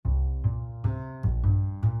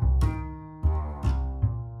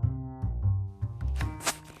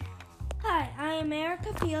I'm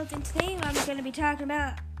Erica Fields, and today I'm going to be talking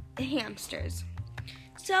about hamsters.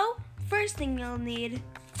 So, first thing you'll need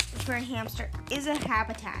for a hamster is a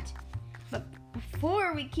habitat. But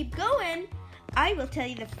before we keep going, I will tell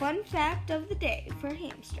you the fun fact of the day for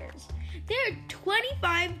hamsters. There are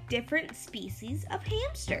 25 different species of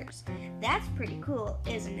hamsters. That's pretty cool,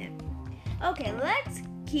 isn't it? Okay, let's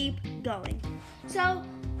keep going. So,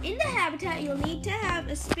 in the habitat, you'll need to have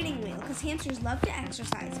a spinning wheel because hamsters love to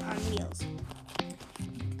exercise on wheels.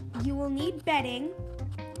 You will need bedding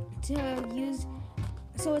to use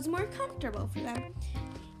so it's more comfortable for them.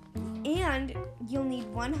 And you'll need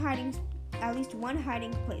at least one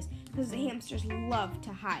hiding place because the hamsters love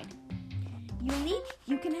to hide.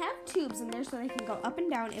 You can have tubes in there so they can go up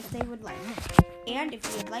and down if they would like. And if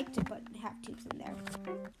you would like to have tubes in there.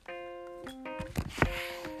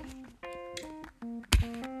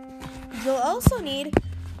 You'll also need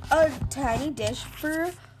a tiny dish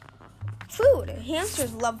for food.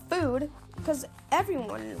 Hamsters love food because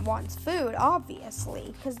everyone wants food,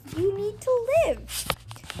 obviously, because you need to live.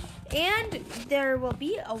 And there will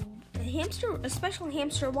be a special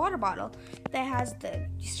hamster water bottle that has the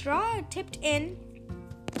straw tipped in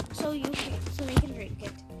so they can drink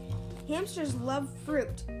it. Hamsters love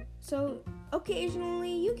fruit, so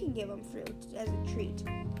occasionally you can give them fruit as a treat.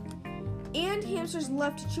 And hamsters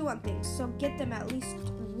love to chew on things, so get them at least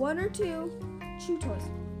one or two chew toys.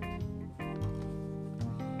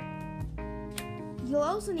 You'll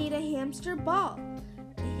also need a hamster ball.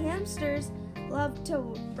 Hamsters love to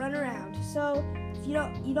run around, so if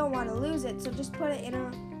you don't want to lose it, so just put it in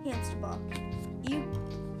a hamster ball. If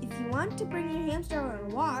you want to bring your hamster on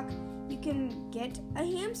a walk, you can get a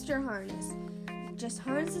hamster harness. Just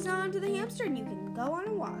harnesses onto the hamster and you can go on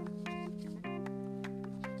a walk.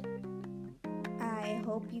 I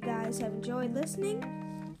hope you guys have enjoyed listening.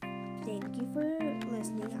 Thank you for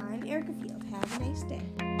listening. I'm Erica Field. Have a nice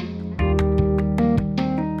day.